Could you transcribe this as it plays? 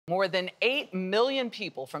More than 8 million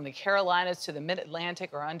people from the Carolinas to the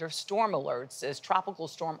mid-Atlantic are under storm alerts as Tropical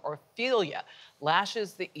Storm Ophelia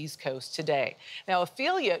lashes the East Coast today. Now,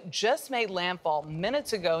 Ophelia just made landfall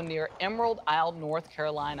minutes ago near Emerald Isle, North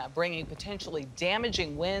Carolina, bringing potentially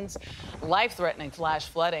damaging winds, life-threatening flash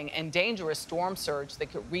flooding, and dangerous storm surge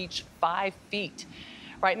that could reach 5 feet.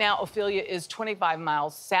 Right now, Ophelia is 25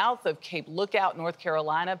 miles south of Cape Lookout, North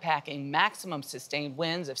Carolina, packing maximum sustained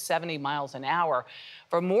winds of 70 miles an hour.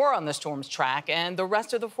 For more on the storm's track and the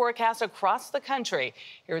rest of the forecast across the country,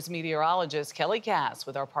 here's meteorologist Kelly Cass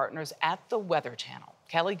with our partners at the Weather Channel.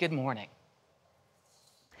 Kelly, good morning.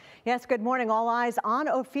 Yes, good morning. All eyes on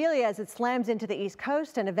Ophelia as it slams into the East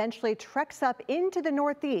Coast and eventually treks up into the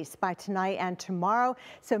Northeast by tonight and tomorrow.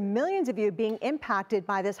 So millions of you being impacted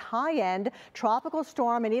by this high-end tropical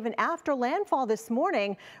storm. And even after landfall this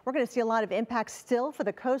morning, we're going to see a lot of impacts still for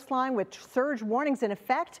the coastline with surge warnings in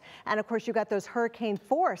effect. And of course, you've got those hurricane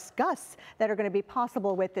force gusts that are going to be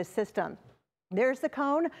possible with this system. There's the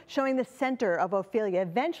cone showing the center of Ophelia,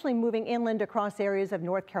 eventually moving inland across areas of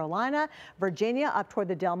North Carolina, Virginia, up toward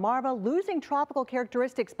the Delmarva, losing tropical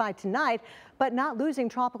characteristics by tonight, but not losing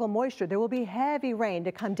tropical moisture. There will be heavy rain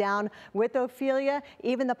to come down with Ophelia,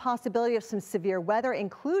 even the possibility of some severe weather,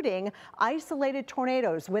 including isolated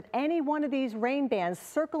tornadoes with any one of these rain bands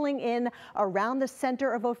circling in around the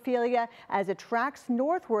center of Ophelia as it tracks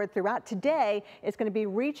northward throughout today. It's going to be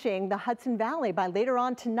reaching the Hudson Valley by later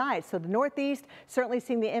on tonight. So the Northeast certainly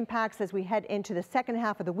seeing the impacts as we head into the second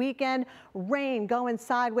half of the weekend. Rain going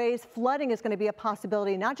sideways. Flooding is going to be a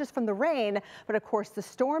possibility, not just from the rain, but of course the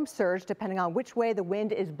storm surge, depending on which way the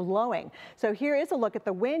wind is blowing. So here is a look at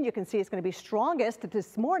the wind. You can see it's going to be strongest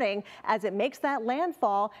this morning as it makes that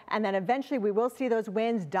landfall, and then eventually we will see those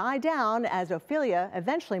winds die down as Ophelia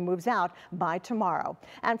eventually moves out by tomorrow.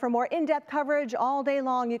 And for more in-depth coverage all day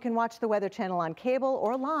long, you can watch the Weather Channel on cable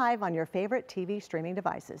or live on your favorite TV streaming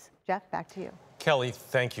devices. Jeff, back to you. Kelly,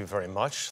 thank you very much.